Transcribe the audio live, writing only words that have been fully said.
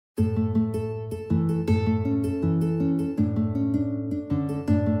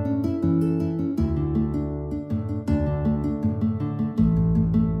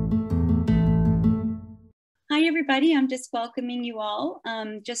everybody. I'm just welcoming you all.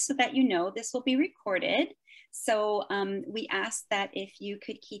 Just so that you know, this will be recorded. So we ask that if you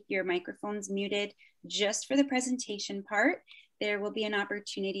could keep your microphones muted just for the presentation part. There will be an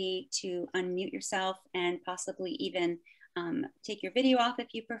opportunity to unmute yourself and possibly even take your video off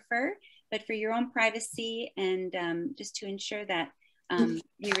if you prefer. But for your own privacy and just to ensure that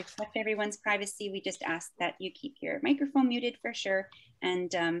you respect everyone's privacy, we just ask that you keep your microphone muted for sure,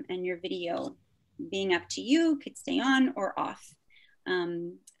 and your video, being up to you, could stay on or off.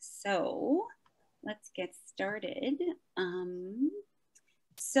 So let's get started.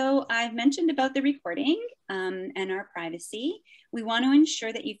 So I've mentioned about the recording and our privacy. We want to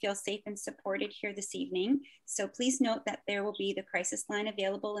ensure that you feel safe and supported here this evening. So please note that there will be the crisis line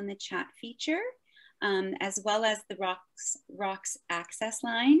available in the chat feature, as well as the ROCS access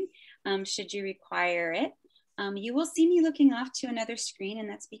line, should you require it. You will see me looking off to another screen, and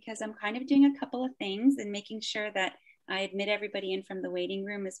that's because I'm kind of doing a couple of things and making sure that I admit everybody in from the waiting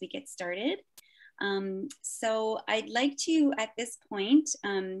room as we get started. So I'd like to, at this point,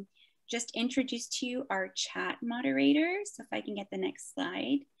 just introduce to you our chat moderator. So if I can get the next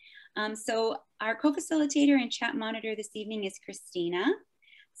slide. So our co-facilitator and chat monitor this evening is Christina.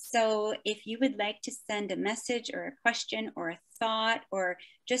 So if you would like to send a message or a question or a thought or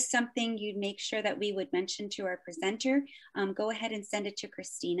just something you'd make sure that we would mention to our presenter, go ahead and send it to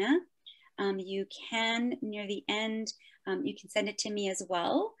Christina. You can, near the end, you can send it to me as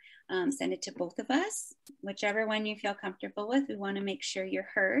well. Send it to both of us, whichever one you feel comfortable with. We want to make sure you're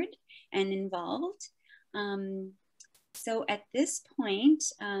heard and involved. So at this point,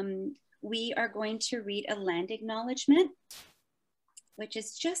 we are going to read a land acknowledgement, which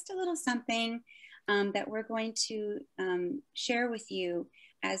is just a little something that we're going to share with you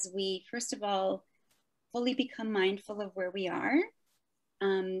as we, first of all, fully become mindful of where we are.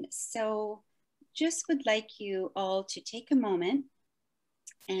 So just would like you all to take a moment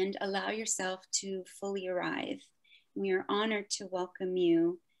and allow yourself to fully arrive. We are honored to welcome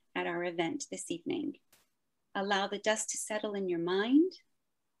you at our event this evening. Allow the dust to settle in your mind.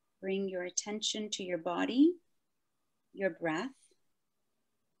 Bring your attention to your body, your breath,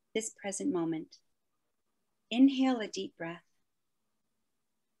 this present moment. Inhale a deep breath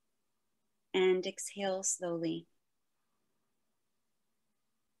and exhale slowly.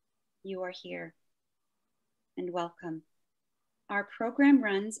 You are here and welcome. Our program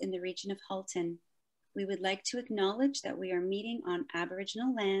runs in the region of Halton. We would like to acknowledge that we are meeting on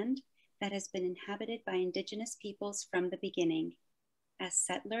Aboriginal land that has been inhabited by Indigenous peoples from the beginning. As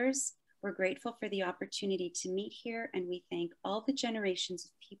settlers, we're grateful for the opportunity to meet here, and we thank all the generations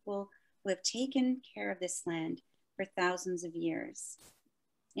of people who have taken care of this land for thousands of years.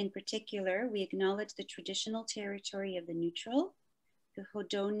 In particular, we acknowledge the traditional territory of the Neutral, the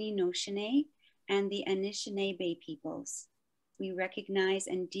Haudenosaunee, and the Anishinaabe peoples. We recognize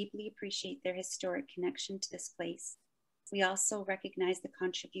and deeply appreciate their historic connection to this place. We also recognize the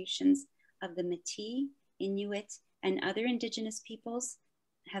contributions of the Métis, Inuit, and other Indigenous peoples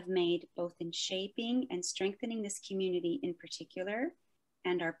have made both in shaping and strengthening this community in particular,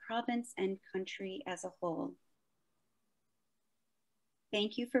 and our province and country as a whole.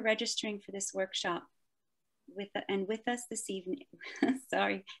 Thank you for registering for this workshop with us this evening.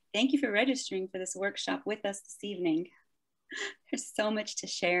 Sorry, thank you for registering for this workshop with us this evening. There's so much to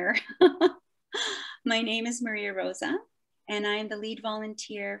share. My name is Maria Rosa, and I am the lead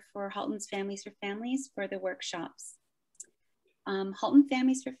volunteer for Halton's Families for Families for the workshops. Halton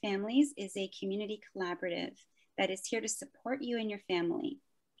Families for Families is a community collaborative that is here to support you and your family.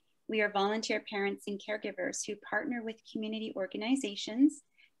 We are volunteer parents and caregivers who partner with community organizations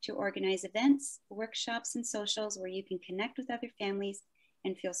to organize events, workshops, and socials where you can connect with other families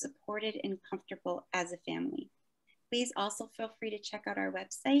and feel supported and comfortable as a family. Please also feel free to check out our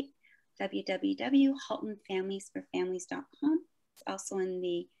website, www.haltonfamiliesforfamilies.com. It's also in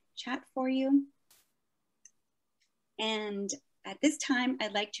the chat for you. And at this time,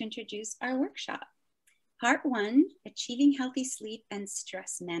 I'd like to introduce our workshop. Part 1, Achieving Healthy Sleep and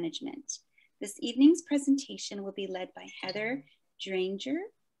Stress Management. This evening's presentation will be led by Heather Dranger,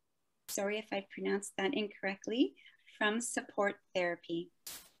 sorry if I pronounced that incorrectly, from Support Therapy.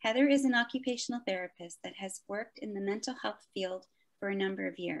 Heather is an occupational therapist that has worked in the mental health field for a number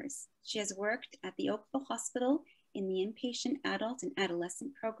of years. She has worked at the Oakville Hospital in the inpatient adult and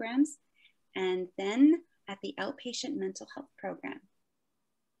adolescent programs, and then at the outpatient mental health program.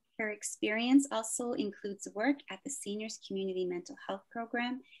 Her experience also includes work at the Seniors Community Mental Health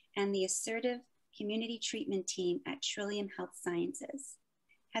Program and the Assertive Community Treatment Team at Trillium Health Sciences.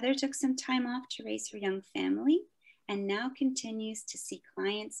 Heather took some time off to raise her young family and now continues to see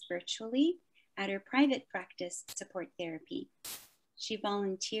clients virtually at her private practice support therapy. She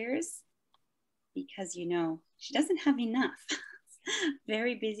volunteers because, you know, she doesn't have enough.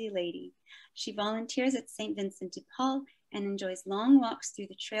 Very busy lady. She volunteers at St. Vincent de Paul and enjoys long walks through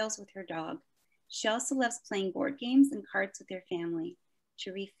the trails with her dog. She also loves playing board games and cards with her family.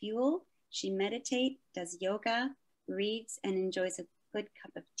 To refuel, she meditates, does yoga, reads, and enjoys a good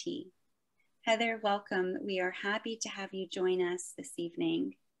cup of tea. Heather, welcome. We are happy to have you join us this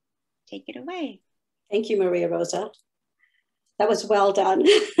evening. Take it away. Thank you, Maria Rosa. That was well done.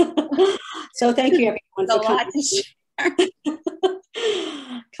 So thank you, everyone, for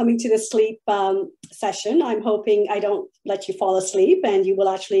coming to the sleep session. I'm hoping I don't let you fall asleep and you will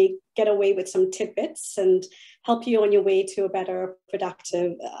actually get away with some tidbits and help you on your way to a better,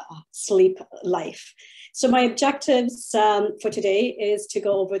 productive sleep life. So my objectives for today is to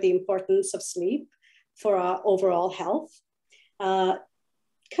go over the importance of sleep for our overall health, kind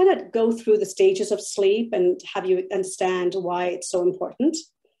of go through the stages of sleep and have you understand why it's so important.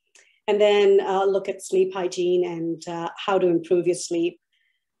 And then look at sleep hygiene and how to improve your sleep.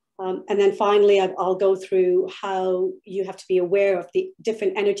 And then finally, I'll go through how you have to be aware of the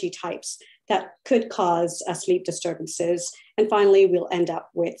different energy types that could cause sleep disturbances. And finally, we'll end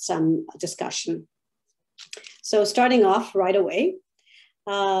up with some discussion. So starting off right away,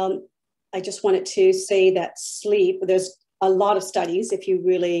 I just wanted to say that sleep, there's a lot of studies, if you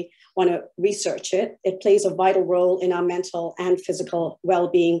really want to research it, it plays a vital role in our mental and physical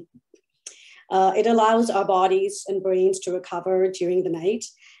well-being. It allows our bodies and brains to recover during the night,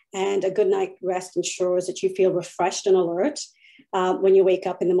 and a good night rest ensures that you feel refreshed and alert when you wake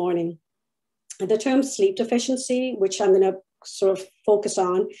up in the morning. The term sleep deficiency, which I'm going to sort of focus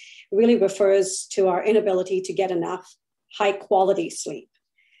on, really refers to our inability to get enough high quality sleep.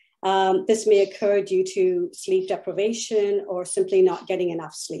 This may occur due to sleep deprivation or simply not getting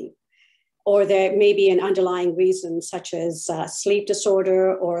enough sleep. Or there may be an underlying reason such as sleep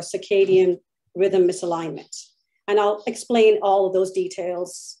disorder or circadian rhythm misalignment. And I'll explain all of those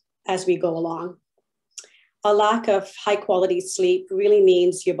details as we go along. A lack of high quality sleep really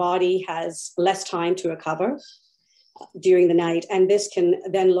means your body has less time to recover during the night, and this can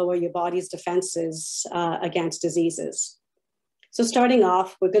then lower your body's defenses against diseases. So starting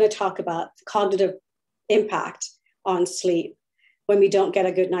off, we're going to talk about the cognitive impact on sleep. When we don't get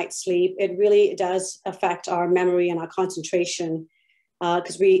a good night's sleep, it really does affect our memory and our concentration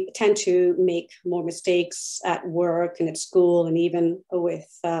because we tend to make more mistakes at work and at school and even with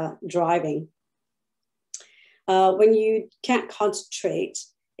driving. When you can't concentrate,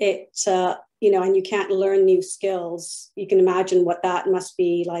 and you can't learn new skills, you can imagine what that must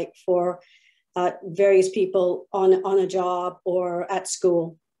be like for various people on a job or at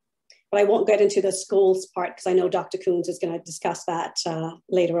school. But I won't get into the schools part because I know Dr. Coons is going to discuss that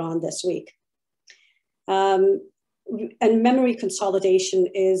later on this week. And memory consolidation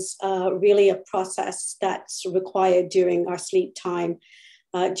is really a process that's required during our sleep time.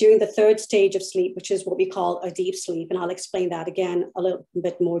 During the third stage of sleep, which is what we call a deep sleep, and I'll explain that again a little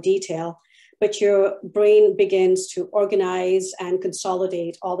bit more detail, but your brain begins to organize and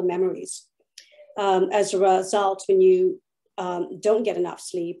consolidate all the memories. As a result, when you don't get enough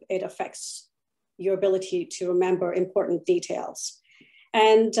sleep, it affects your ability to remember important details.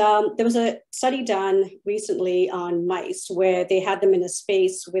 And there was a study done recently on mice where they had them in a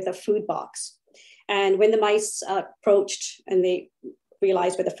space with a food box. And when the mice approached and they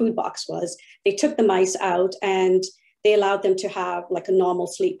realized where the food box was, they took the mice out and they allowed them to have like a normal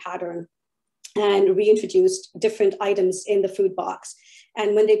sleep pattern and reintroduced different items in the food box.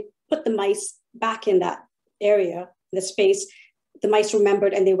 And when they put the mice back in that area, the space, the mice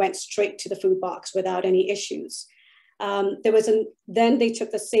remembered and they went straight to the food box without any issues. Then they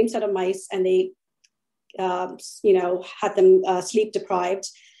took the same set of mice and they, had them sleep deprived.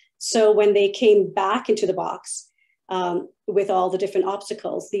 So when they came back into the box with all the different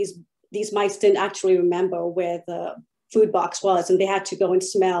obstacles, these mice didn't actually remember where the food box was, and they had to go and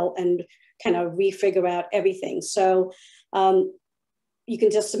smell and kind of refigure out everything. So you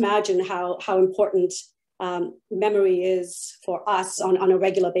can just imagine how important memory is for us on a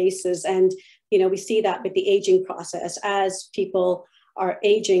regular basis. And, we see that with the aging process. As people are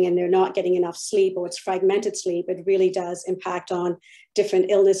aging and they're not getting enough sleep, or it's fragmented sleep, it really does impact on different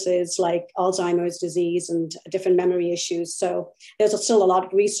illnesses like Alzheimer's disease and different memory issues. So there's still a lot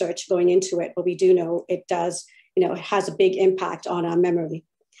of research going into it, but we do know it does, it has a big impact on our memory.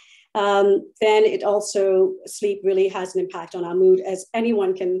 Then it also, sleep really has an impact on our mood, as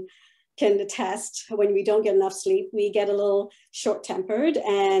anyone can attest. When we don't get enough sleep, we get a little short-tempered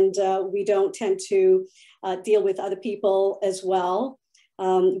and we don't tend to deal with other people as well.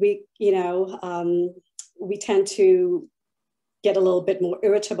 we tend to get a little bit more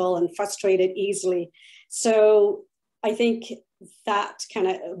irritable and frustrated easily. So I think that kind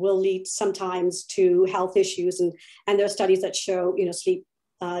of will lead sometimes to health issues. And there are studies that show, sleep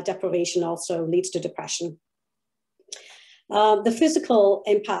deprivation also leads to depression. The physical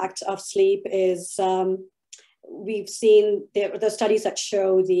impact of sleep is, we've seen the studies that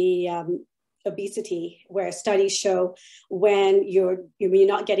show the obesity, where studies show when you're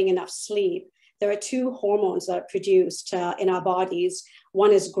not getting enough sleep, there are two hormones that are produced in our bodies.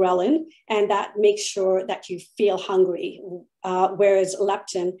 One is ghrelin, and that makes sure that you feel hungry, whereas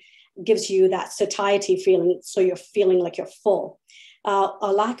leptin gives you that satiety feeling, so you're feeling like you're full.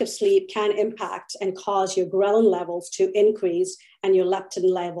 A lack of sleep can impact and cause your ghrelin levels to increase and your leptin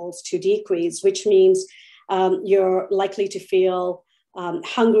levels to decrease, which means you're likely to feel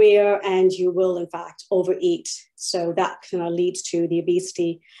hungrier, and you will in fact overeat. So that kind of leads to the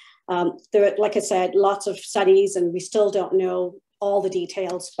obesity. There are, like I said, lots of studies, and we still don't know all the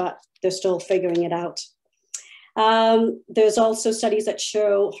details, but they're still figuring it out. There's also studies that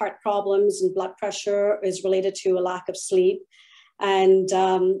show heart problems and blood pressure is related to a lack of sleep, and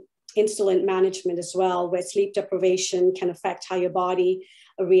insulin management as well, where sleep deprivation can affect how your body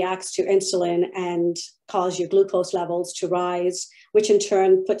reacts to insulin and cause your glucose levels to rise, which in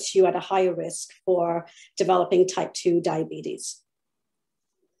turn puts you at a higher risk for developing type 2 diabetes.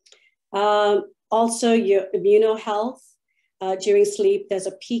 Also, your immunohealth. During sleep, there's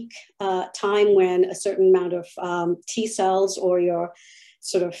a peak time when a certain amount of T cells or your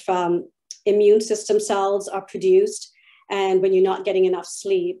sort of immune system cells are produced. And when you're not getting enough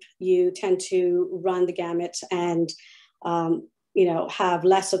sleep, you tend to run the gamut and have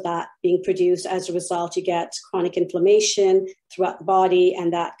less of that being produced. As a result, you get chronic inflammation throughout the body,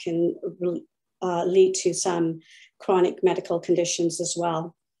 and that can lead to some chronic medical conditions as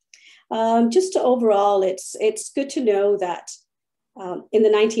well. Just overall, it's good to know that in the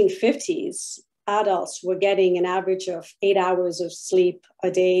 1950s, adults were getting an average of 8 hours of sleep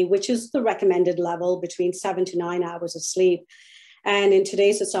a day, which is the recommended level, between 7 to 9 hours of sleep. And in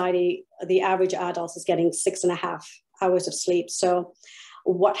today's society, the average adult is getting 6.5 hours of sleep. So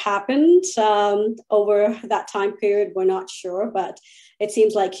what happened over that time period, we're not sure, but it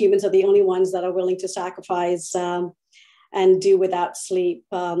seems like humans are the only ones that are willing to sacrifice and do without sleep.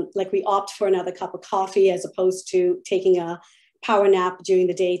 Like we opt for another cup of coffee as opposed to taking a power nap during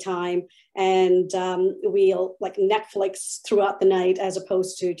the daytime. And we'll like Netflix throughout the night as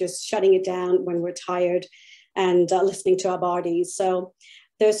opposed to just shutting it down when we're tired and listening to our bodies. So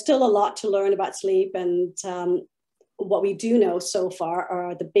there's still a lot to learn about sleep. And what we do know so far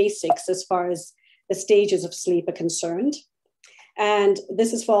are the basics as far as the stages of sleep are concerned. And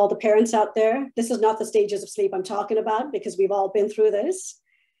this is for all the parents out there. This is not the stages of sleep I'm talking about, because we've all been through this.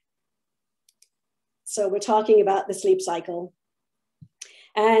 So we're talking about the sleep cycle.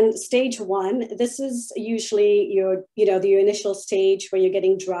 And stage 1, this is usually your initial stage where you're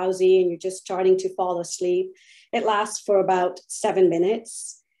getting drowsy and you're just starting to fall asleep. It lasts for about 7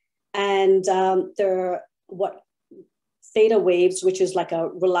 minutes. And there are what theta waves, which is like a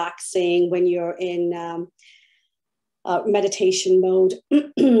relaxing when you're in meditation mode,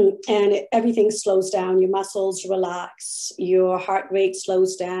 and everything slows down. Your muscles relax, your heart rate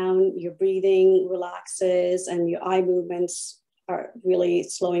slows down, your breathing relaxes, and your eye movements are really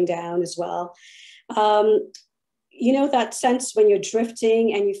slowing down as well. That sense when you're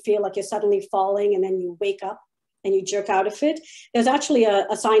drifting and you feel like you're suddenly falling and then you wake up and you jerk out of it. There's actually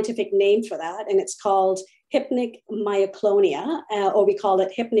a scientific name for that, and it's called hypnic myoclonia, or we call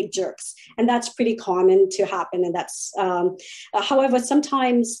it hypnic jerks. And that's pretty common to happen. And that's, however,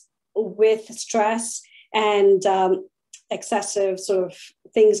 sometimes with stress and excessive sort of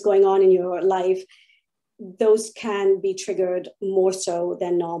things going on in your life, those can be triggered more so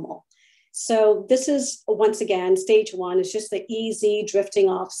than normal. So this is, once again, stage 1 is just the easy drifting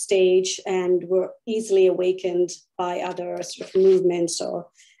off stage, and we're easily awakened by other sort of movements or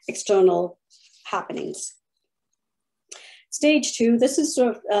external happenings. Stage 2, this is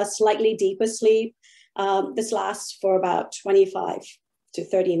sort of a slightly deeper sleep. This lasts for about 25 to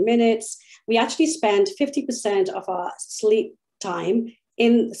 30 minutes. We actually spend 50% of our sleep time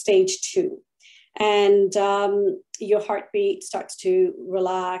in stage 2. And your heartbeat starts to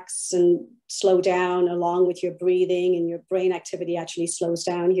relax and slow down along with your breathing, and your brain activity actually slows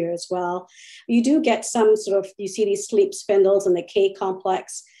down here as well. You do get some sort of, you see these sleep spindles and the K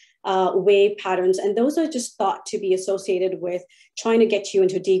complex wave patterns, and those are just thought to be associated with trying to get you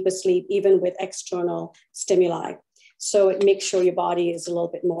into deeper sleep, even with external stimuli. So it makes sure your body is a little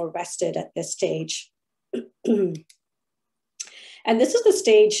bit more rested at this stage. And this is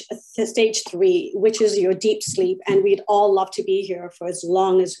stage 3, which is your deep sleep. And we'd all love to be here for as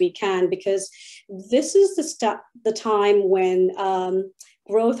long as we can, because this is the time when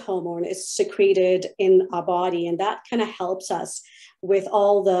growth hormone is secreted in our body. And that kind of helps us with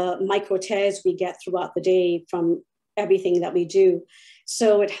all the micro tears we get throughout the day from everything that we do.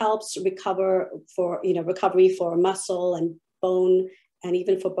 So it helps recovery for muscle and bone, and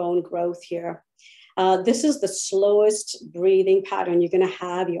even for bone growth here. This is the slowest breathing pattern you're going to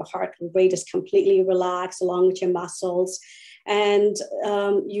have. Your heart rate is completely relaxed along with your muscles. And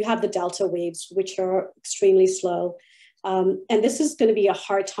you have the delta waves, which are extremely slow. And this is going to be a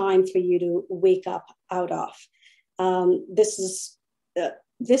hard time for you to wake up out of.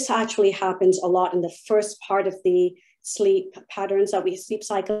 This actually happens a lot in the first part of the sleep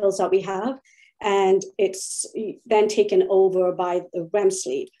cycles that we have. And it's then taken over by the REM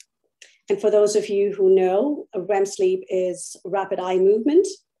sleep. And for those of you who know, REM sleep is rapid eye movement.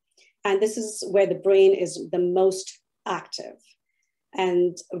 And this is where the brain is the most active.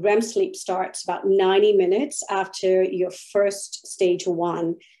 And REM sleep starts about 90 minutes after your first stage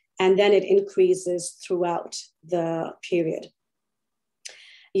 1, and then it increases throughout the period.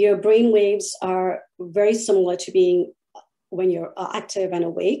 Your brain waves are very similar to being when you're active and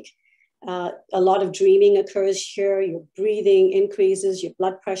awake. A lot of dreaming occurs here. Your breathing increases, your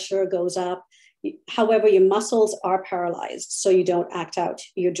blood pressure goes up. However, your muscles are paralyzed, so you don't act out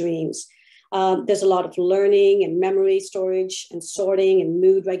your dreams. There's a lot of learning and memory storage and sorting and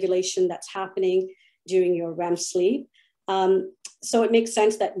mood regulation that's happening during your REM sleep. So it makes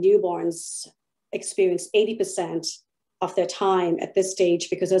sense that newborns experience 80% of their time at this stage,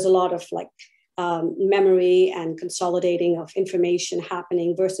 because there's a lot of memory and consolidating of information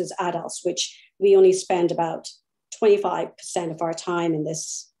happening, versus adults, which we only spend about 25% of our time in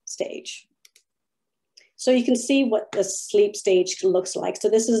this stage. So you can see what the sleep stage looks like. So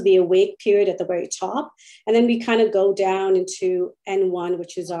this is the awake period at the very top. And then we kind of go down into N1,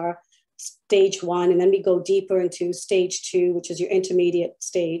 which is our stage 1. And then we go deeper into stage 2, which is your intermediate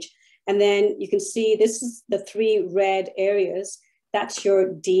stage. And then you can see this is the 3 red areas. That's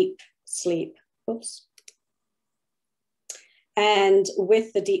your deep sleep. Oops. And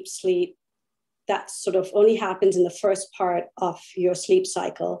with the deep sleep, that sort of only happens in the first part of your sleep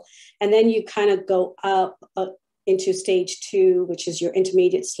cycle. And then you kind of go up into stage 2, which is your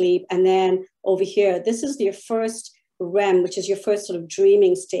intermediate sleep. And then over here, this is your first REM, which is your first sort of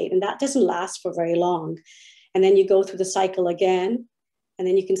dreaming state. And that doesn't last for very long. And then you go through the cycle again. And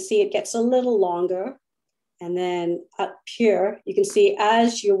then you can see it gets a little longer. And then up here, you can see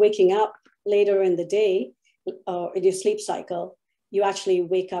as you're waking up later in the day, or in your sleep cycle, you actually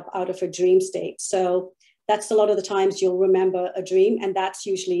wake up out of a dream state. So that's a lot of the times you'll remember a dream, and that's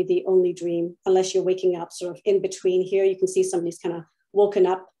usually the only dream, unless you're waking up sort of in between here. You can see somebody's kind of woken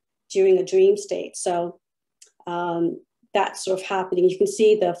up during a dream state. So that's sort of happening. You can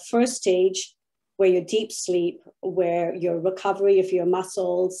see the first stage where your deep sleep, where your recovery of your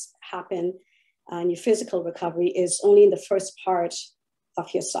muscles happen, and your physical recovery is only in the first part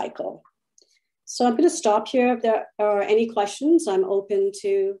of your cycle. So I'm going to stop here. If there are any questions, I'm open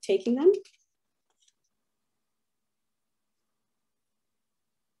to taking them.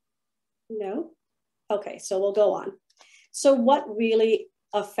 No? Okay, so we'll go on. So what really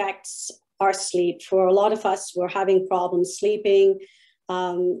affects our sleep? For a lot of us, we're having problems sleeping,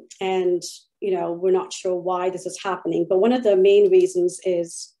 and we're not sure why this is happening. But one of the main reasons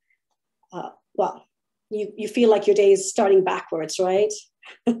is, you feel like your day is starting backwards, right?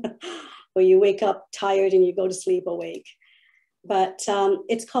 Where you wake up tired and you go to sleep awake. But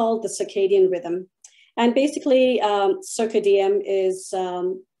it's called the circadian rhythm. And basically, circadian is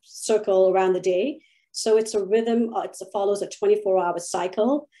circle around the day. So it's a rhythm, it follows a 24-hour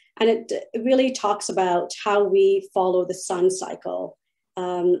cycle. And it really talks about how we follow the sun cycle.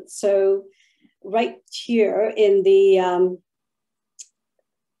 So right here in the,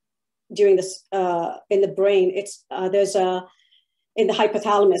 during this, in the brain, it's, in the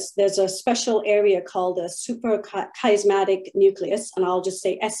hypothalamus, there's a special area called a suprachiasmatic nucleus, and I'll just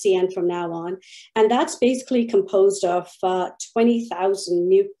say SCN from now on. And that's basically composed of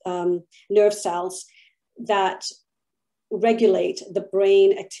 20,000 nerve cells that regulate the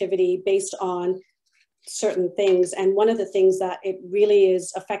brain activity based on certain things. And one of the things that it really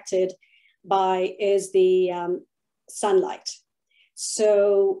is affected by is the sunlight.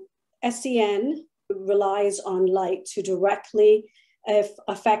 So SCN relies on light to directly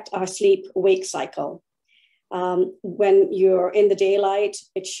affect our sleep-wake cycle. When you're in the daylight,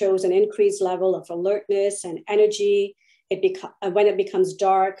 it shows an increased level of alertness and energy. When it becomes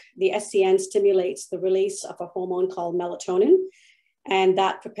dark, the SCN stimulates the release of a hormone called melatonin. and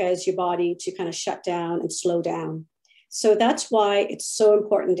that prepares your body to kind of shut down and slow down. So that's why it's so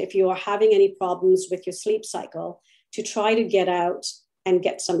important, if you are having any problems with your sleep cycle, to try to get out and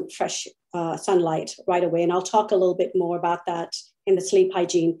get some fresh sunlight right away. And I'll talk a little bit more about that in the sleep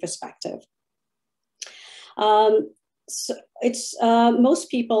hygiene perspective. So it's most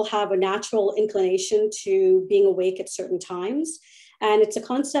people have a natural inclination to being awake at certain times, and it's a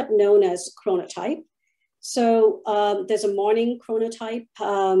concept known as chronotype. So there's a morning chronotype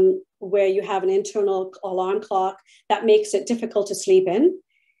where you have an internal alarm clock that makes it difficult to sleep in.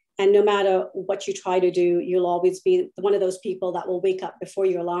 And no matter what you try to do, you'll always be one of those people that will wake up before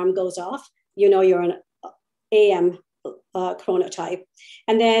your alarm goes off. You know you're an AM chronotype.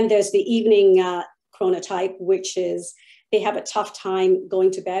 And then there's the evening chronotype, which is they have a tough time going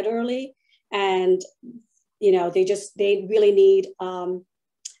to bed early. And, you know, they really need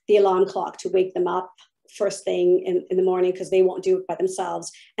the alarm clock to wake them up first thing in the morning, because they won't do it by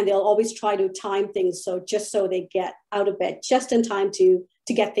themselves. And they'll always try to time things so they get out of bed just in time to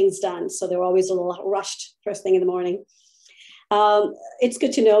get things done. So they're always a little rushed first thing in the morning. It's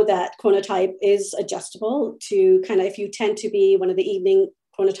good to know that chronotype is adjustable to kind of, if you tend to be one of the evening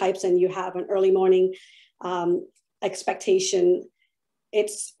chronotypes and you have an early morning expectation,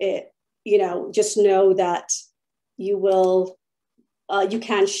 you know, just know that you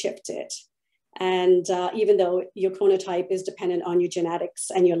can shift it. And even though your chronotype is dependent on your genetics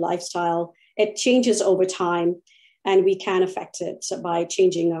and your lifestyle, it changes over time, and we can affect it by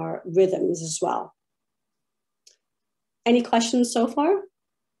changing our rhythms as well. Any questions so far?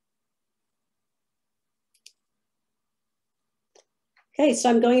 Okay, so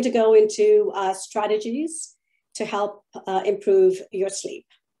I'm going to go into strategies to help improve your sleep.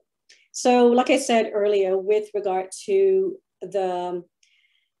 So like I said earlier, with regard to the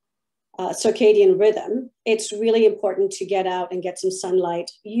circadian rhythm, it's really important to get out and get some sunlight,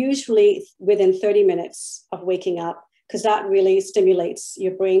 usually within 30 minutes of waking up, because that really stimulates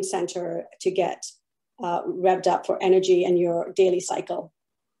your brain center to get revved up for energy and your daily cycle.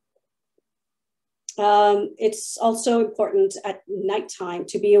 It's also important at nighttime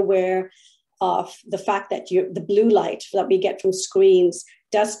to be aware of the fact that the blue light that we get from screens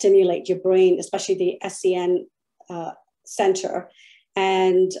does stimulate your brain, especially the SCN center.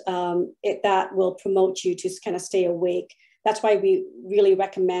 And that will promote you to kind of stay awake. That's why we really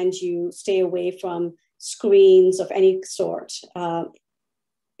recommend you stay away from screens of any sort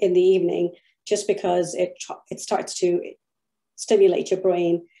in the evening, just because it starts to stimulate your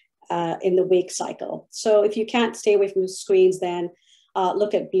brain in the wake cycle. So if you can't stay away from the screens, then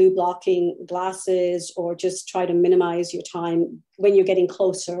look at blue blocking glasses, or just try to minimize your time when you're getting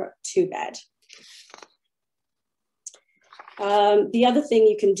closer to bed. The other thing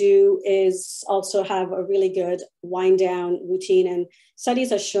you can do is also have a really good wind down routine. And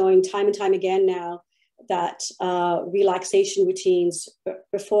studies are showing time and time again now that relaxation routines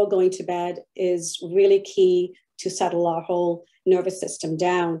before going to bed is really key to settle our whole nervous system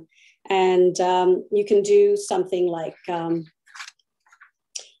down. And you can do something like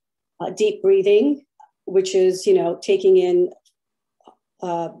deep breathing, which is, you know, taking in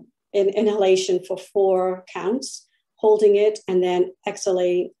inhalation for 4 counts, holding it, and then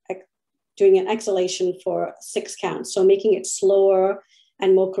doing an exhalation for 6 counts. So making it slower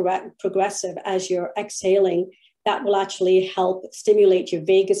and more progressive as you're exhaling. That will actually help stimulate your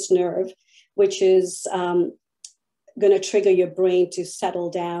vagus nerve, which is going to trigger your brain to settle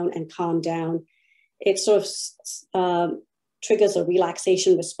down and calm down. It sort of triggers a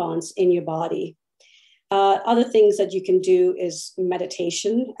relaxation response in your body. Other things that you can do is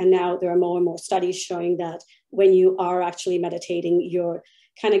meditation. And now there are more and more studies showing that when you are actually meditating, you're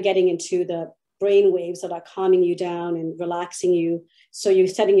kind of getting into the brain waves that are calming you down and relaxing you. So you're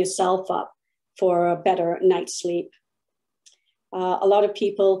setting yourself up for a better night's sleep. A lot of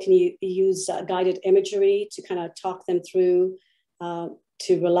people can use guided imagery to kind of talk them through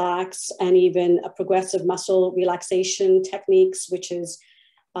to relax, and even a progressive muscle relaxation techniques, which is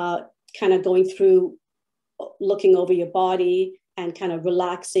kind of going through, looking over your body and kind of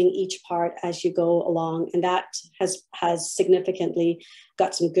relaxing each part as you go along. And that has significantly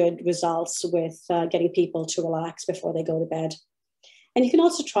got some good results with getting people to relax before they go to bed. And you can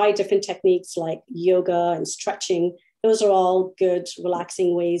also try different techniques like yoga and stretching. Those are all good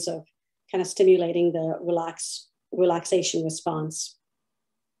relaxing ways of kind of stimulating the relaxation response.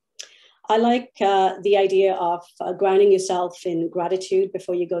 I like the idea of grounding yourself in gratitude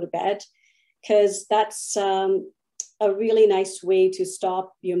before you go to bed, because that's a really nice way to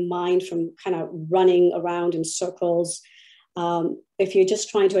stop your mind from kind of running around in circles. If you're just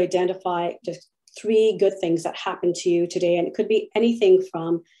trying to identify, just 3 good things that happened to you today. And it could be anything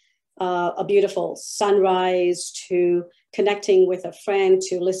from a beautiful sunrise to connecting with a friend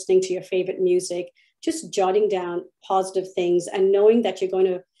to listening to your favorite music, just jotting down positive things and knowing that you're going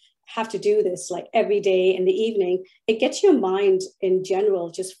to have to do this like every day in the evening. It gets your mind in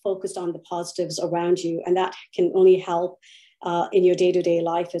general just focused on the positives around you, and that can only help in your day-to-day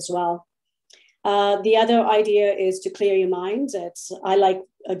life as well. The other idea is to clear your mind. I like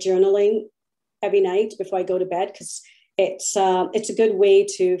journaling every night before I go to bed, because it's a good way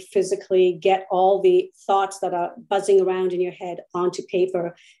to physically get all the thoughts that are buzzing around in your head onto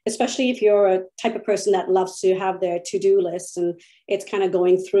paper, especially if you're a type of person that loves to have their to-do lists and it's kind of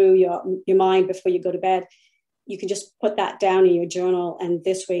going through your mind before you go to bed. You can just put that down in your journal, and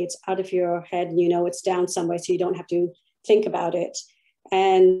this way it's out of your head and you know it's down somewhere, so you don't have to think about it.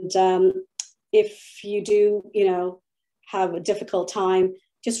 And if you do, have a difficult time,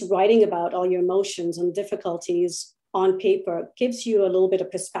 just writing about all your emotions and difficulties on paper gives you a little bit of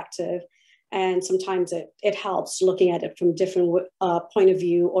perspective. And sometimes it helps looking at it from a different point of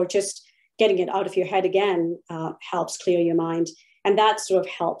view, or just getting it out of your head again helps clear your mind. And that sort of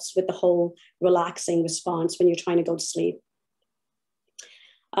helps with the whole relaxing response when you're trying to go to sleep.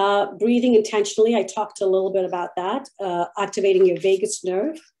 Breathing intentionally, I talked a little bit about that, activating your vagus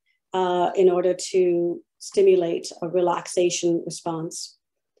nerve in order to stimulate a relaxation response.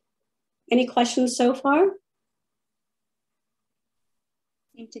 Any questions so far?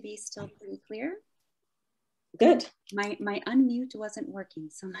 Seem to be still pretty clear. Good. My unmute wasn't working,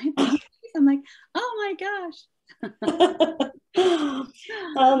 so I'm like, oh my gosh.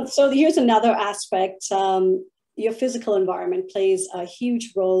 So here's another aspect. Your physical environment plays a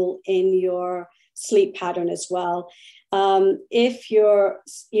huge role in your sleep pattern as well. If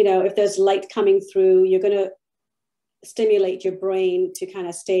if there's light coming through, you're going to stimulate your brain to kind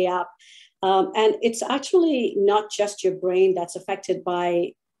of stay up. And it's actually not just your brain that's affected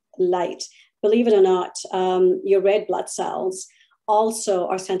by light. Believe it or not, your red blood cells also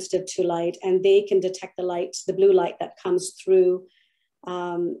are sensitive to light, and they can detect the blue light that comes through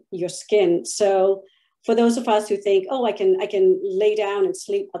your skin. So for those of us who think, oh, I can lay down and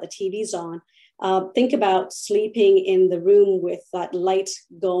sleep while the TV's on, think about sleeping in the room with that light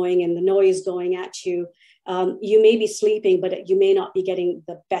going and the noise going at you. You may be sleeping, but you may not be getting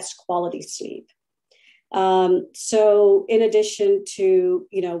the best quality sleep. So in addition to,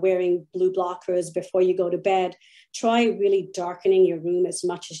 wearing blue blockers before you go to bed, try really darkening your room as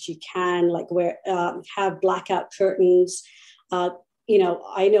much as you can, like have blackout curtains.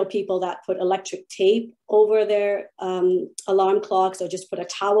 I know people that put electric tape over their alarm clocks, or just put a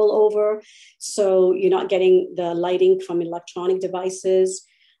towel over, so you're not getting the lighting from electronic devices.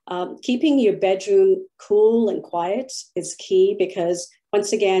 Keeping your bedroom cool and quiet is key, because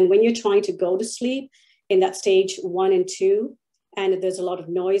once again, when you're trying to go to sleep in that stage 1 and 2, and there's a lot of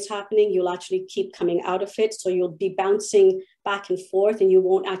noise happening, you'll actually keep coming out of it. So you'll be bouncing back and forth, and you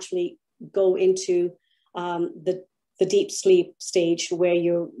won't actually go into the deep sleep stage, where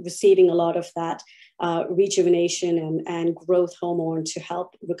you're receiving a lot of that rejuvenation and growth hormone to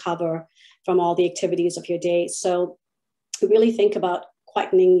help recover from all the activities of your day. So really think about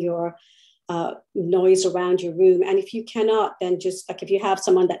quietening your noise around your room. And if you cannot, then just like if you have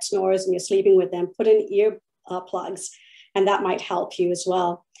someone that snores and you're sleeping with them, put in ear plugs, and that might help you as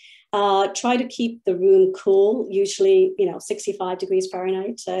well. Try to keep the room cool. Usually, 65 degrees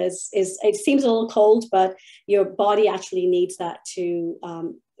Fahrenheit it seems a little cold, but your body actually needs that to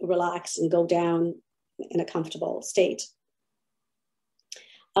relax and go down in a comfortable state.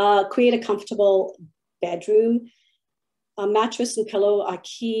 Create a comfortable bedroom. A mattress and pillow are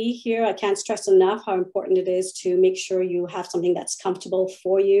key here. I can't stress enough how important it is to make sure you have something that's comfortable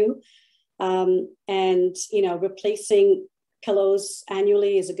for you. And replacing pillows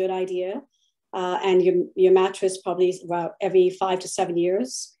annually is a good idea. And your mattress probably about every 5 to 7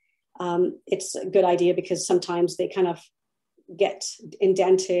 years. It's a good idea, because sometimes they kind of get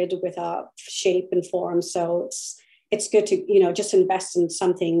indented with a shape and form. So it's good to, just invest in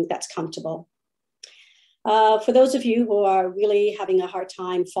something that's comfortable. For those of you who are really having a hard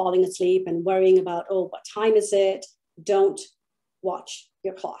time falling asleep and worrying about, oh, what time is it? Don't watch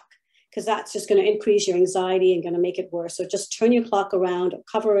your clock, because that's just going to increase your anxiety and going to make it worse. So just turn your clock around or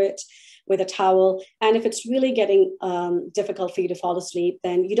cover it with a towel. And if it's really getting difficult for you to fall asleep,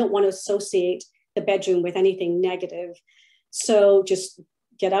 then you don't want to associate the bedroom with anything negative. So just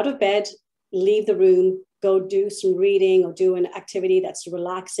get out of bed, leave the room, go do some reading or do an activity that's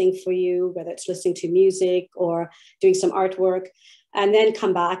relaxing for you, whether it's listening to music or doing some artwork, and then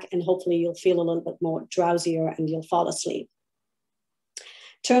come back and hopefully you'll feel a little bit more drowsier and you'll fall asleep.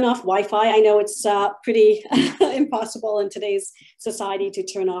 Turn off Wi-Fi. I know it's pretty impossible in today's society to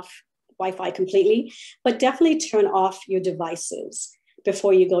turn off Wi-Fi completely, but definitely turn off your devices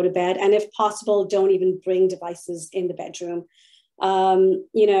before you go to bed. And if possible, don't even bring devices in the bedroom.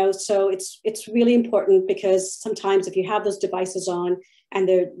 So it's really important, because sometimes if you have those devices on and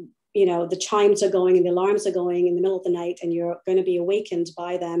the chimes are going and the alarms are going in the middle of the night, and you're going to be awakened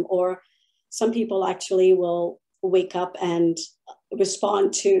by them, or some people actually will wake up and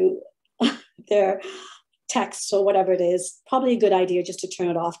respond to their texts or whatever it is, probably a good idea just to turn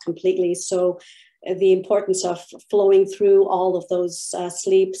it off completely. So the importance of flowing through all of those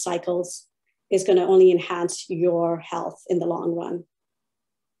sleep cycles is going to only enhance your health in the long run.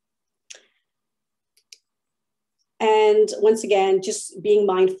 And once again, just being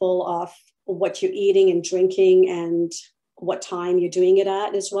mindful of what you're eating and drinking and what time you're doing it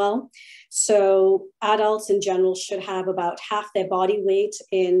at as well. So adults in general should have about half their body weight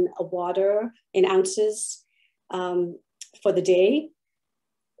in water in ounces for the day.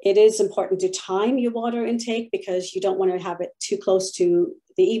 It is important to time your water intake, because you don't want to have it too close to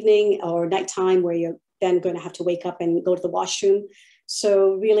the evening or nighttime where you're then going to have to wake up and go to the washroom.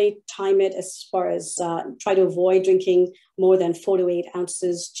 So really time it as far as try to avoid drinking more than 4 to 8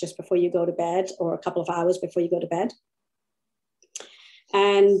 ounces just before you go to bed, or a couple of hours before you go to bed.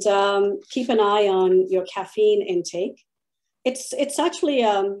 And keep an eye on your caffeine intake. It's actually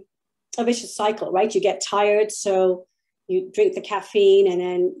a vicious cycle, right? You get tired, so you drink the caffeine, and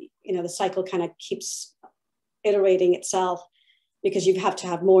then the cycle kind of keeps iterating itself, because you have to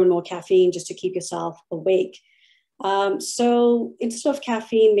have more and more caffeine just to keep yourself awake. So instead of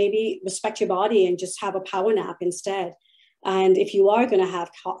caffeine, maybe respect your body and just have a power nap instead. And if you are going to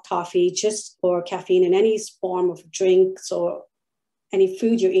have coffee, or caffeine in any form of drinks or any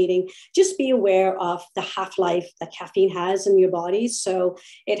food you're eating, just be aware of the half-life that caffeine has in your body. So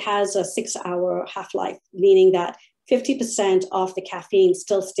it has a 6-hour half-life, meaning that 50% of the caffeine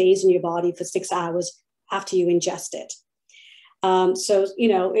still stays in your body for 6 hours after you ingest it. So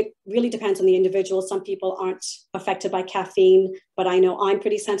it really depends on the individual. Some people aren't affected by caffeine, but I know I'm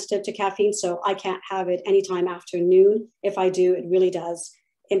pretty sensitive to caffeine, so I can't have it anytime after noon. If I do, it really does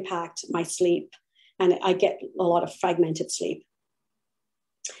impact my sleep, and I get a lot of fragmented sleep.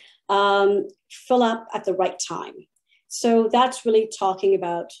 Fill up at the right time. So that's really talking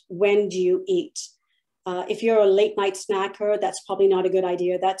about, when do you eat? If you're a late night snacker, that's probably not a good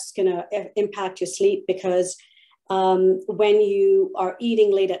idea. That's going to impact your sleep, because when you are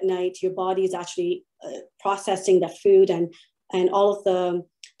eating late at night, your body is actually processing the food, and all of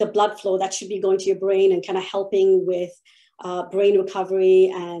the blood flow that should be going to your brain and kind of helping with brain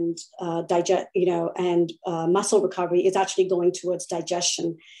recovery and muscle recovery is actually going towards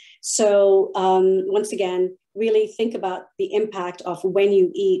digestion. So once again, really think about the impact of when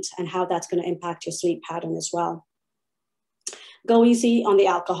you eat and how that's going to impact your sleep pattern as well. Go easy on the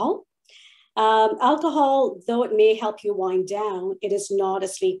alcohol. Alcohol, though it may help you wind down, it is not a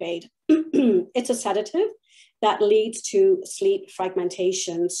sleep aid. It's a sedative that leads to sleep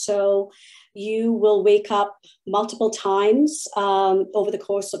fragmentation. So you will wake up multiple times over the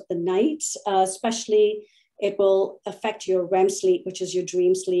course of the night, especially it will affect your REM sleep, which is your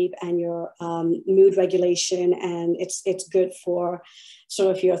dream sleep, and your mood regulation. And it's good for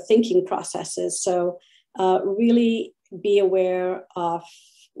sort of your thinking processes. So really be aware of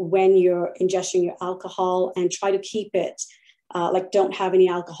when you're ingesting your alcohol, and try to keep it, don't have any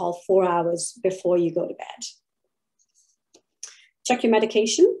alcohol 4 hours before you go to bed. Check your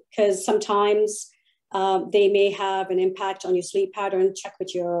medication, because sometimes they may have an impact on your sleep pattern. Check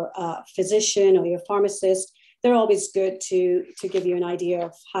with your physician or your pharmacist. They're always good to give you an idea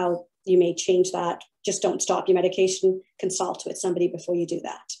of how you may change that. Just don't stop your medication. Consult with somebody before you do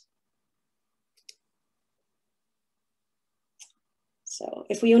that. So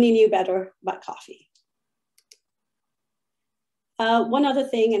if we only knew better about coffee. One other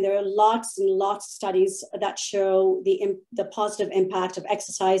thing, and there are lots and lots of studies that show the positive impact of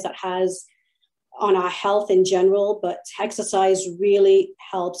exercise that has on our health in general, but exercise really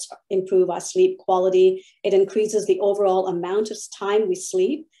helps improve our sleep quality. It increases the overall amount of time we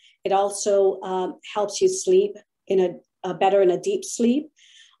sleep. It also helps you sleep in better in a deep sleep.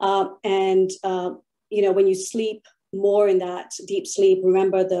 When you sleep more in that deep sleep,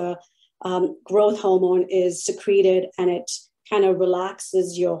 remember the growth hormone is secreted, and it kind of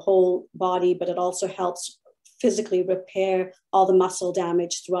relaxes your whole body, but it also helps physically repair all the muscle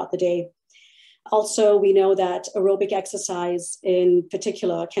damage throughout the day. Also, we know that aerobic exercise in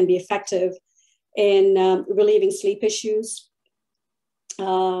particular can be effective in relieving sleep issues.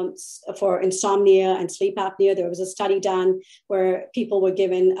 for insomnia and sleep apnea. There was a study done where people were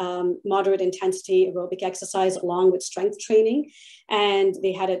given moderate intensity aerobic exercise along with strength training, and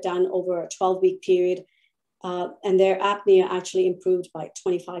they had it done over a 12-week period, and their apnea actually improved by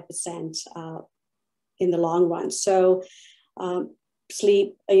 25% in the long run. So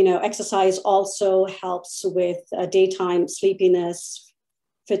sleep, exercise also helps with daytime sleepiness,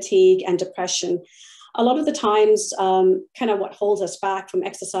 fatigue, and depression. A lot of the times, kind of what holds us back from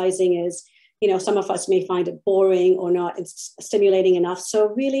exercising is, some of us may find it boring or not stimulating enough. So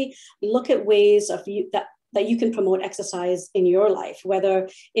really look at ways of that you can promote exercise in your life, whether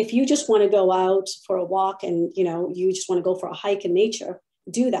if you just want to go out for a walk and, you just want to go for a hike in nature,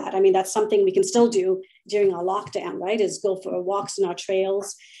 do that. I mean, that's something we can still do during our lockdown, right? Is go for walks in our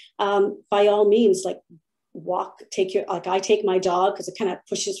trails. By all means, like walk, I take my dog because it kind of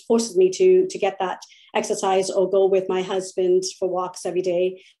forces me to get that exercise, or go with my husband for walks every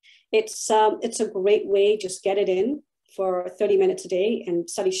day. It's a great way, just get it in for 30 minutes a day. And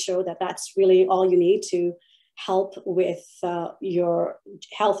studies show that that's really all you need to help with your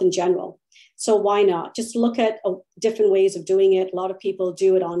health in general. So why not? Just look at different ways of doing it. A lot of people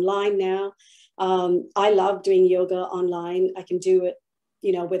do it online now. I love doing yoga online. I can do it,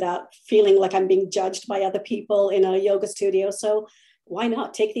 without feeling like I'm being judged by other people in a yoga studio. So why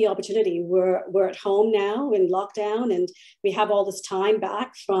not take the opportunity? We're at home now in lockdown, and we have all this time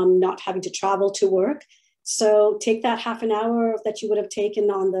back from not having to travel to work. So take that half an hour that you would have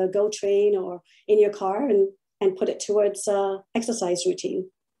taken on the GO train or in your car and put it towards exercise routine.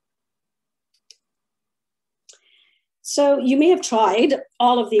 So you may have tried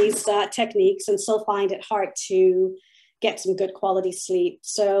all of these techniques and still find it hard to get some good quality sleep.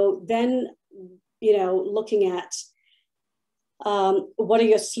 So then, looking at what are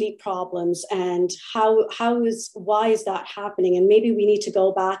your sleep problems and why is that happening? And maybe we need to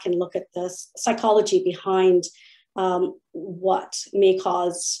go back and look at the psychology behind what may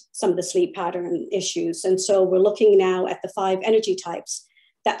cause some of the sleep pattern issues. And so we're looking now at the 5 energy types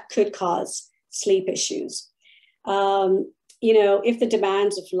that could cause sleep issues. If the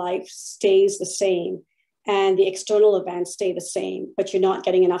demands of life stays the same and the external events stay the same, but you're not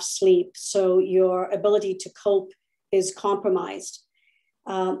getting enough sleep, so your ability to cope is compromised,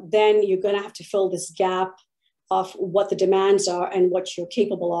 then you're going to have to fill this gap of what the demands are and what you're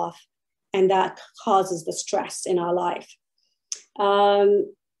capable of. And that causes the stress in our life.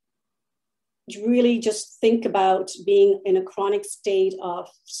 Really just think about being in a chronic state of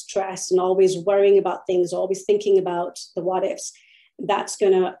stress and always worrying about things, always thinking about the what ifs. That's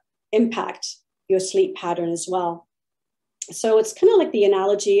going to impact your sleep pattern as well. So it's kind of like the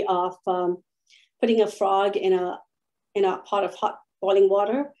analogy of putting a frog in a pot of hot boiling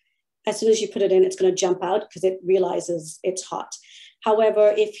water. As soon as you put it in, it's going to jump out because it realizes it's hot.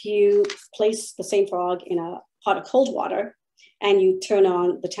 However, if you place the same frog in a pot of cold water and you turn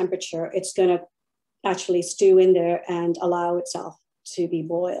on the temperature, it's going to actually stew in there and allow itself to be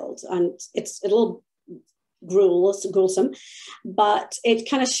boiled. And it's a little gruesome, but it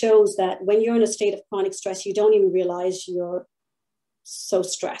kind of shows that when you're in a state of chronic stress, you don't even realize you're so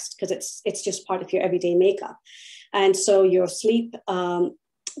stressed because it's just part of your everyday makeup. And so your sleep,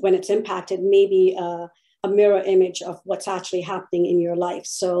 when it's impacted, may be a mirror image of what's actually happening in your life.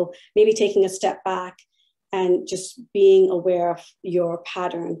 So maybe taking a step back and just being aware of your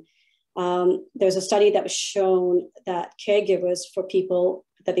pattern. There's a study that was shown that caregivers for people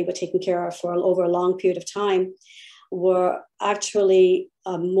that they were taking care of for over a long period of time were actually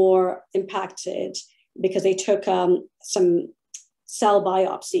more impacted because they took some cell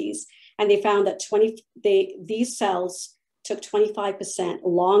biopsies, and they found that these cells took 25%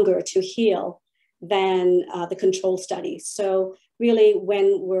 longer to heal than the control study. So really,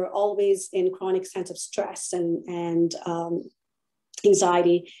 when we're always in chronic sense of stress and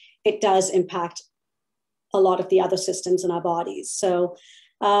anxiety, it does impact a lot of the other systems in our bodies. So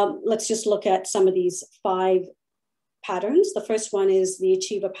let's just look at some of these 5 patterns. The first one is the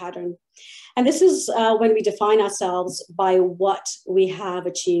achiever pattern. And this is when we define ourselves by what we have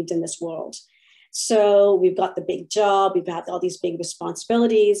achieved in this world. So we've got the big job, we've got all these big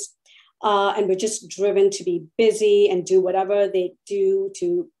responsibilities, and we're just driven to be busy and do whatever they do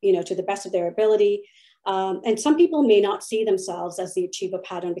to the best of their ability. And some people may not see themselves as the achiever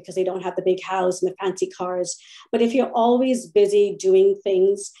pattern because they don't have the big house and the fancy cars. But if you're always busy doing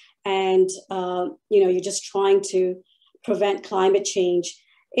things and you're just trying to prevent climate change,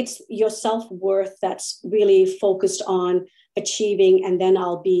 it's your self-worth that's really focused on achieving, and then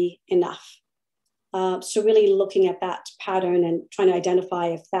I'll be enough. So really looking at that pattern and trying to identify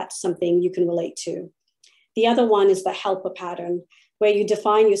if that's something you can relate to. The other one is the helper pattern. where you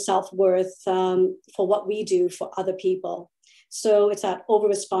define your self-worth for what we do for other people. So it's that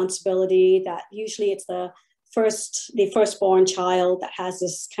over-responsibility that usually it's the firstborn child that has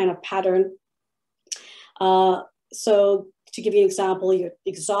this kind of pattern. So to give you an example, you're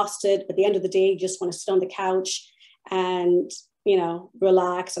exhausted, but at the end of the day, you just want to sit on the couch and, you know,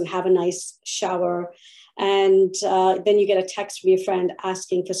 relax and have a nice shower. And then you get a text from your friend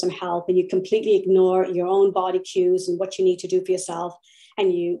asking for some help, and you completely ignore your own body cues and what you need to do for yourself.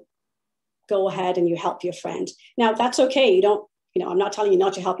 And you go ahead and you help your friend. Now, that's okay. You don't, you know, I'm not telling you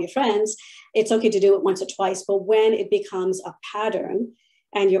not to help your friends. It's okay to do it once or twice. But when it becomes a pattern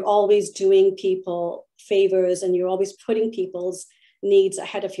and you're always doing people favors and you're always putting people's needs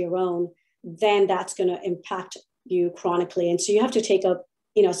ahead of your own, then that's going to impact you chronically. And so you have to take a,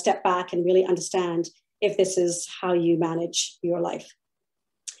 you know, step back and really understand if this is how you manage your life.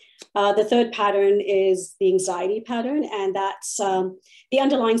 The third pattern is the anxiety pattern, and that's the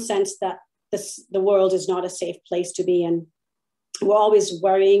underlying sense that the world is not a safe place to be in. We're always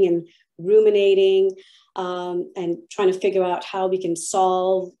worrying and ruminating and trying to figure out how we can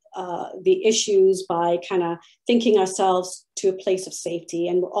solve the issues by kind of thinking ourselves to a place of safety,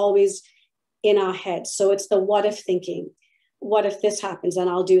 and we're always in our heads. So it's the what if thinking. What if this happens and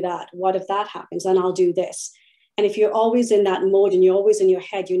I'll do that? What if that happens and I'll do this? And if you're always in that mode and you're always in your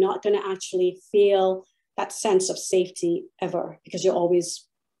head, you're not going to actually feel that sense of safety ever, because you're always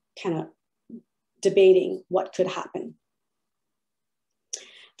kind of debating what could happen.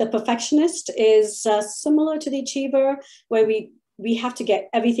 The perfectionist is similar to the achiever, where we have to get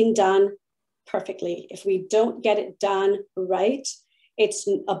everything done perfectly. If we don't get it done right, it's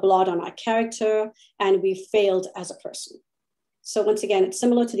a blot on our character and we failed as a person. So once again, it's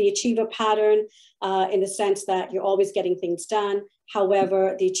similar to the achiever pattern in the sense that you're always getting things done.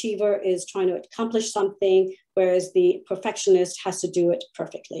 However, the achiever is trying to accomplish something, whereas the perfectionist has to do it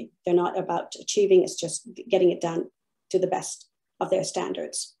perfectly. They're not about achieving, it's just getting it done to the best of their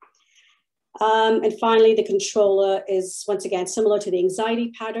standards. And finally, the controller is once again similar to the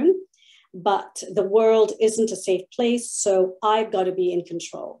anxiety pattern, but the world isn't a safe place, so I've got to be in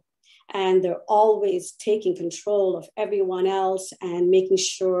control. And they're always taking control of everyone else and making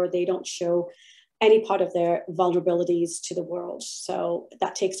sure they don't show any part of their vulnerabilities to the world. So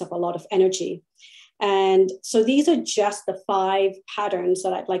that takes up a lot of energy. And so these are just the 5 patterns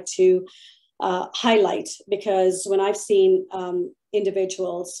that I'd like to highlight, because when I've seen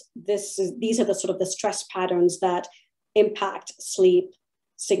individuals, these are the sort of the stress patterns that impact sleep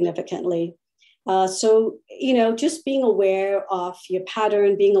significantly. So, you know, just being aware of your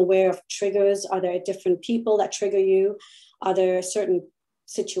pattern, being aware of triggers. Are there different people that trigger you? Are there certain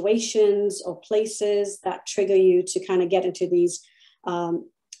situations or places that trigger you to kind of get into these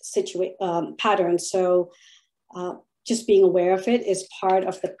patterns? So just being aware of it is part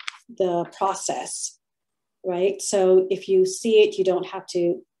of the process, right? So if you see it, you don't have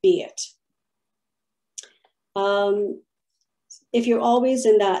to be it. If you're always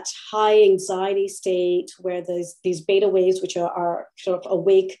in that high anxiety state where there's these beta waves, which are sort of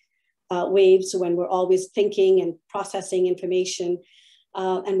awake waves, when we're always thinking and processing information,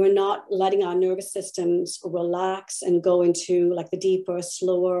 and we're not letting our nervous systems relax and go into like the deeper,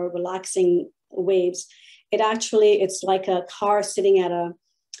 slower, relaxing waves, it's like a car sitting at a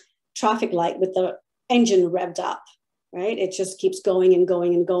traffic light with the engine revved up, right? It just keeps going and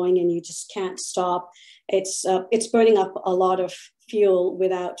going and going, and you just can't stop. It's burning up a lot of fuel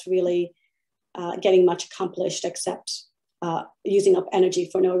without really getting much accomplished, except using up energy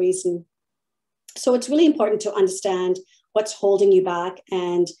for no reason. So it's really important to understand what's holding you back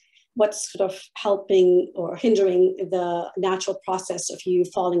and what's sort of helping or hindering the natural process of you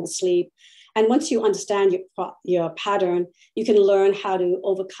falling asleep. And once you understand your pattern, you can learn how to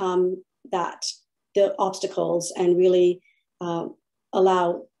overcome the obstacles and really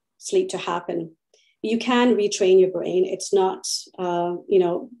allow sleep to happen. You can retrain your brain. It's not,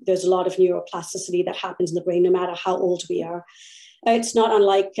 there's a lot of neuroplasticity that happens in the brain, no matter how old we are. It's not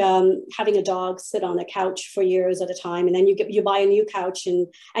unlike having a dog sit on a couch for years at a time, and then you buy a new couch and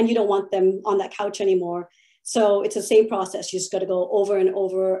you don't want them on that couch anymore. So it's the same process. You just got to go over and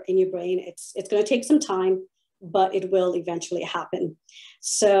over in your brain. It's going to take some time, but it will eventually happen.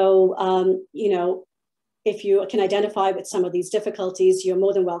 So, if you can identify with some of these difficulties, you're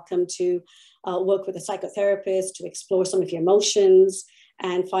more than welcome to work with a psychotherapist to explore some of your emotions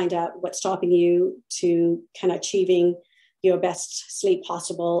and find out what's stopping you to kind of achieving your best sleep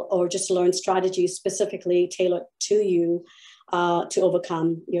possible, or just learn strategies specifically tailored to you to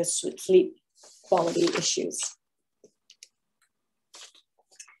overcome your sleep quality issues.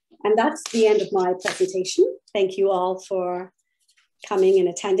 And that's the end of my presentation. Thank you all for coming and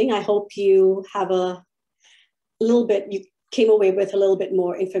attending. I hope you have a little bit, you came away with a little bit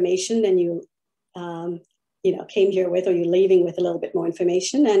more information than you came here with, or you're leaving with a little bit more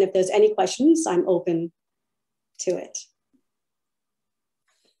information. And if there's any questions, I'm open to it.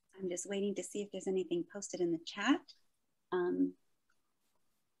 I'm just waiting to see if there's anything posted in the chat.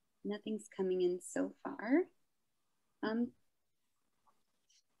 Nothing's coming in so far.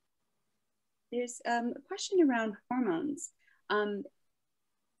 There's a question around hormones.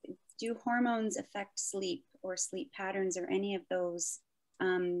 Do hormones affect sleep or sleep patterns or any of those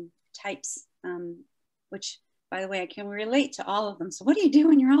types? Which, by the way, I can relate to all of them. So what do you do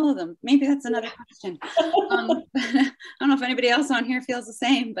when you're all of them? Maybe that's another question. I don't know if anybody else on here feels the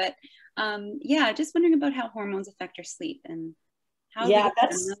same, but yeah, just wondering about how hormones affect your sleep and how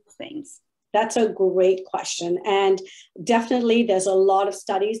those things. That's a great question. And definitely there's a lot of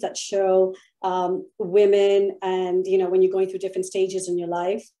studies that show women, and, when you're going through different stages in your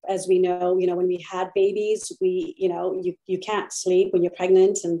life, as we know, when we had babies, you can't sleep when you're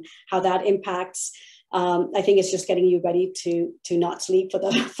pregnant, and how that impacts. I think it's just getting you ready to not sleep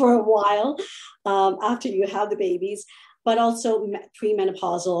for a while after you have the babies, but also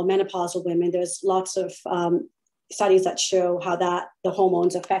premenopausal, menopausal women. There's lots of studies that show how the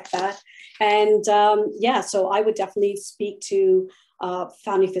hormones affect that. And so I would definitely speak to a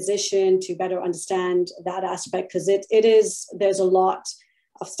family physician to better understand that aspect, because there's a lot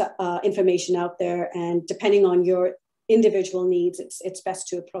of information out there, and depending on your individual needs, it's best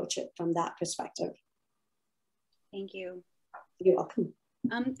to approach it from that perspective. Thank you. You're welcome.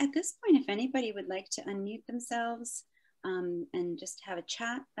 At this point, if anybody would like to unmute themselves and just have a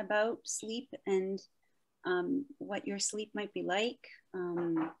chat about sleep and what your sleep might be like,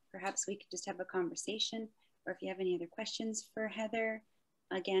 perhaps we could just have a conversation, or if you have any other questions for Heather,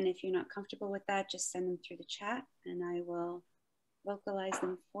 again, if you're not comfortable with that, just send them through the chat and I will vocalize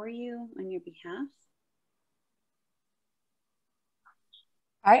them for you on your behalf.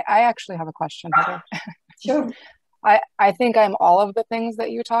 I actually have a question, Heather. Sure. I think I'm all of the things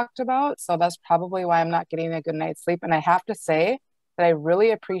that you talked about, so that's probably why I'm not getting a good night's sleep. And I have to say that I really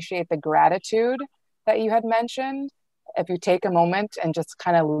appreciate the gratitude that you had mentioned. If you take a moment and just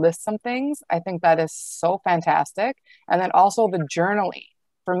kind of list some things, I think that is so fantastic. And then also the journaling.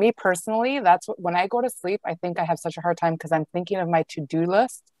 For me personally, that's when I go to sleep, I think I have such a hard time because I'm thinking of my to-do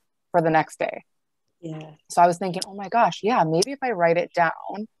list for the next day. Yeah. So I was thinking, oh my gosh, yeah, maybe if I write it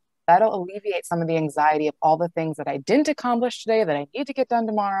down, that'll alleviate some of the anxiety of all the things that I didn't accomplish today that I need to get done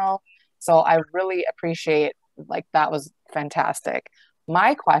tomorrow. So I really appreciate, that was fantastic.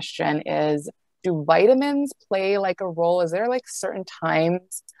 My question is, do vitamins play a role? Is there certain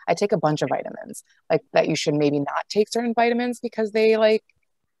times? I take a bunch of vitamins, that you should maybe not take certain vitamins because they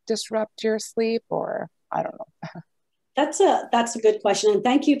disrupt your sleep, or I don't know. That's a good question. And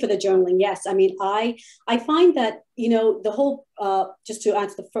thank you for the journaling. Yes. I mean, I find that, the whole, just to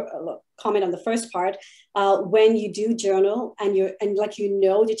answer the comment on the first part, when you do journal and that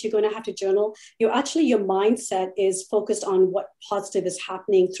you're going to have to journal, your mindset is focused on what positive is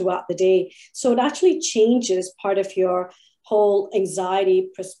happening throughout the day. So it actually changes part of your whole anxiety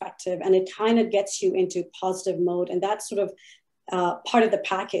perspective, and it kind of gets you into positive mode. And that's sort of part of the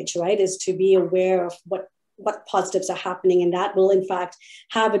package, right? Is to be aware of what positives are happening, and that will in fact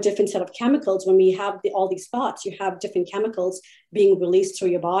have a different set of chemicals. When we have all these thoughts, you have different chemicals being released through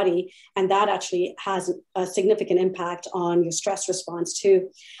your body, and that actually has a significant impact on your stress response too.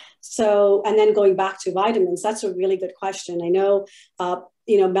 So, and then going back to vitamins, that's a really good question. I know,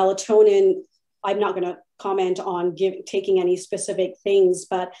 melatonin, I'm not going to comment on taking any specific things,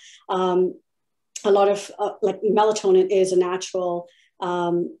 but a lot of melatonin is a natural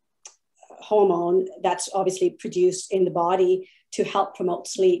hormone that's obviously produced in the body to help promote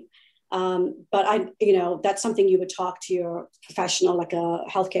sleep. But that's something you would talk to your professional, like a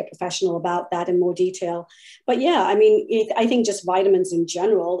healthcare professional, about that in more detail. But yeah, I mean, I think just vitamins in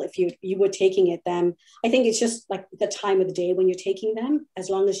general, if you were taking it, then I think it's just the time of the day when you're taking them, as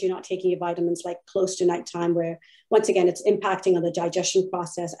long as you're not taking your vitamins close to nighttime, where once again, it's impacting on the digestion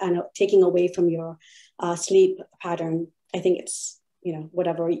process and taking away from your sleep pattern. I think it's,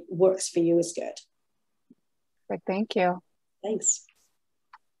 whatever works for you is good. Thank you. Thanks.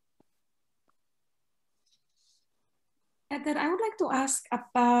 Heather, I would like to ask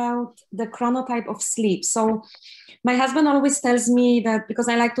about the chronotype of sleep. So my husband always tells me that because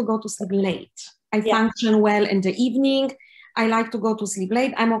I like to go to sleep late, I function well in the evening. I like to go to sleep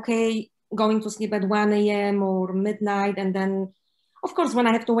late. I'm okay going to sleep at 1 a.m. or midnight. And then, of course, when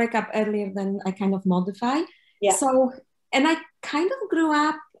I have to wake up earlier, then I kind of modify. Yeah. So, and I kind of grew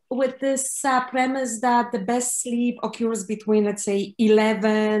up with this premise that the best sleep occurs between, let's say,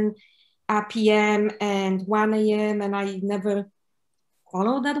 11 p.m. and 1 a.m. and I never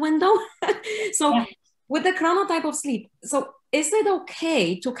follow that window. So yeah. With the chronotype of sleep, so is it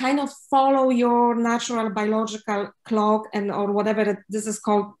okay to kind of follow your natural biological clock and or whatever this is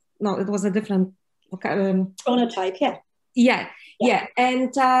called? No, it was a different chronotype. Yeah.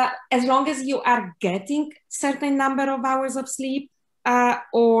 And as long as you are getting certain number of hours of sleep,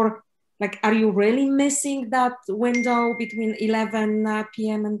 or like, are you really missing that window between 11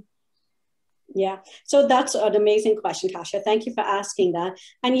 p.m. and yeah, so that's an amazing question, Kasia. Thank you for asking that.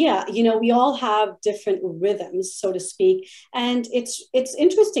 And yeah, you know, we all have different rhythms, so to speak. And it's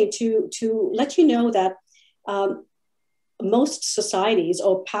interesting to let you know that most societies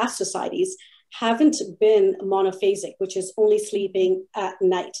or past societies haven't been monophasic, which is only sleeping at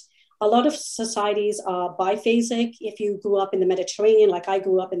night. A lot of societies are biphasic. If you grew up in the Mediterranean, like I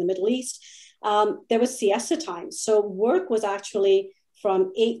grew up in the Middle East, there was siesta time. So work was actually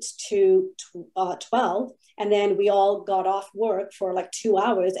from 8 to 12, and then we all got off work for like 2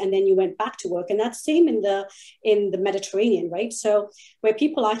 hours, and then you went back to work. And that's same in the Mediterranean, right? So where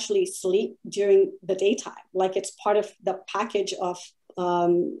people actually sleep during the daytime, like it's part of the package of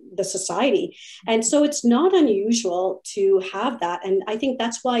the society. And so it's not unusual to have that. And I think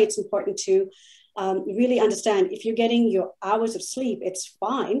that's why it's important to really understand, if you're getting your hours of sleep, it's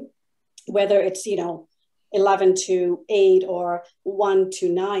fine, whether it's, you know, 11 to 8 or 1 to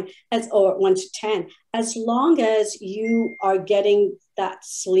 9 or 1 to 10, as long as you are getting that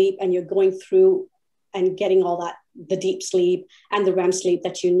sleep and you're going through and getting all that, the deep sleep and the REM sleep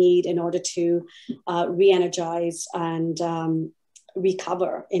that you need in order to re-energize and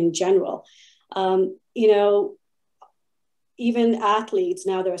recover in general. You know, even athletes,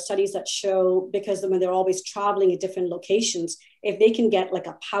 now there are studies that show, because when they're always traveling at different locations, if they can get like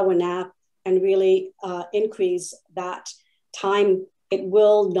a power nap and really increase that time, it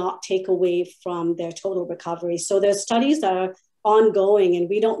will not take away from their total recovery. So there's studies that are ongoing and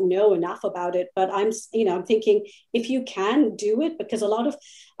we don't know enough about it, but I'm thinking if you can do it, because a lot of,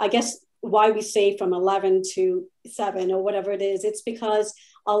 I guess why we say from 11 to 7 or whatever it is, it's because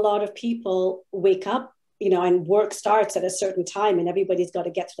a lot of people wake up, you know, and work starts at a certain time and everybody's got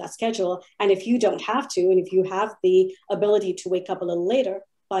to get to that schedule. And if you don't have to, and if you have the ability to wake up a little later,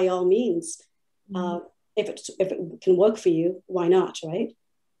 by all means, if it can work for you, why not, right?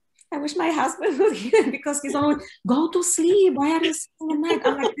 I wish my husband was here, because he's always, go to sleep. Why are you sleeping at night?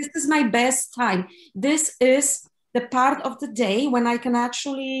 I'm like, this is my best time. This is the part of the day when I can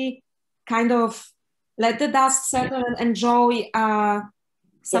actually kind of let the dust settle and enjoy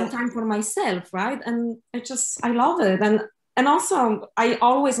some time for myself, right? And I love it. And also, I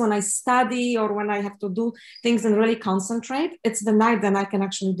always, when I study or when I have to do things and really concentrate, it's the night then I can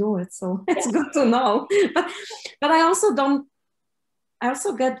actually do it. So it's good to know. But I also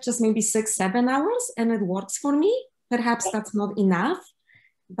get just maybe 6-7 hours and it works for me. Perhaps that's not enough,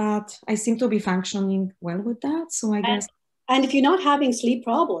 but I seem to be functioning well with that. So I guess. And if you're not having sleep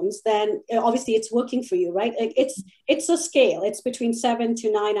problems, then obviously it's working for you, right? It's a scale. It's between 7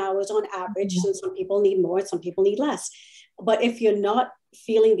 to 9 hours on average. So some people need more, some people need less. But if you're not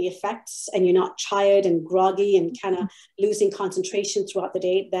feeling the effects and you're not tired and groggy and kind of losing concentration throughout the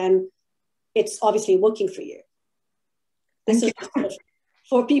day, then it's obviously working for you. This is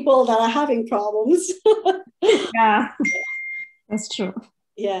for people that are having problems. Yeah, that's true.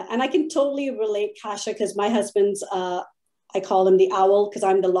 Yeah, and I can totally relate, Kasia, because my husband's, I call him the owl because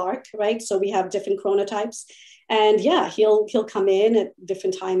I'm the lark, right? So we have different chronotypes. And yeah, he'll come in at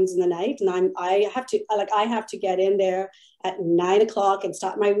different times in the night, and I have to get in there at 9 o'clock and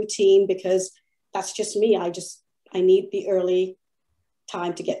start my routine, because that's just me. I need the early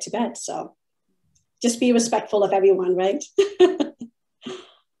time to get to bed. So just be respectful of everyone, right?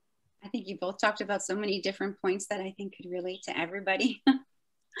 I think you both talked about so many different points that I think could relate to everybody.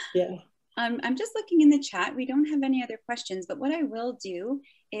 Yeah. I'm just looking in the chat. We don't have any other questions, but what I will do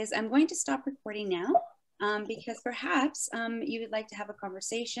is I'm going to stop recording now. Because perhaps you would like to have a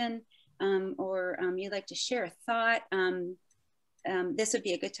conversation or you'd like to share a thought, this would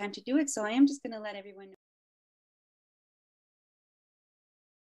be a good time to do it. So I am just going to let everyone know.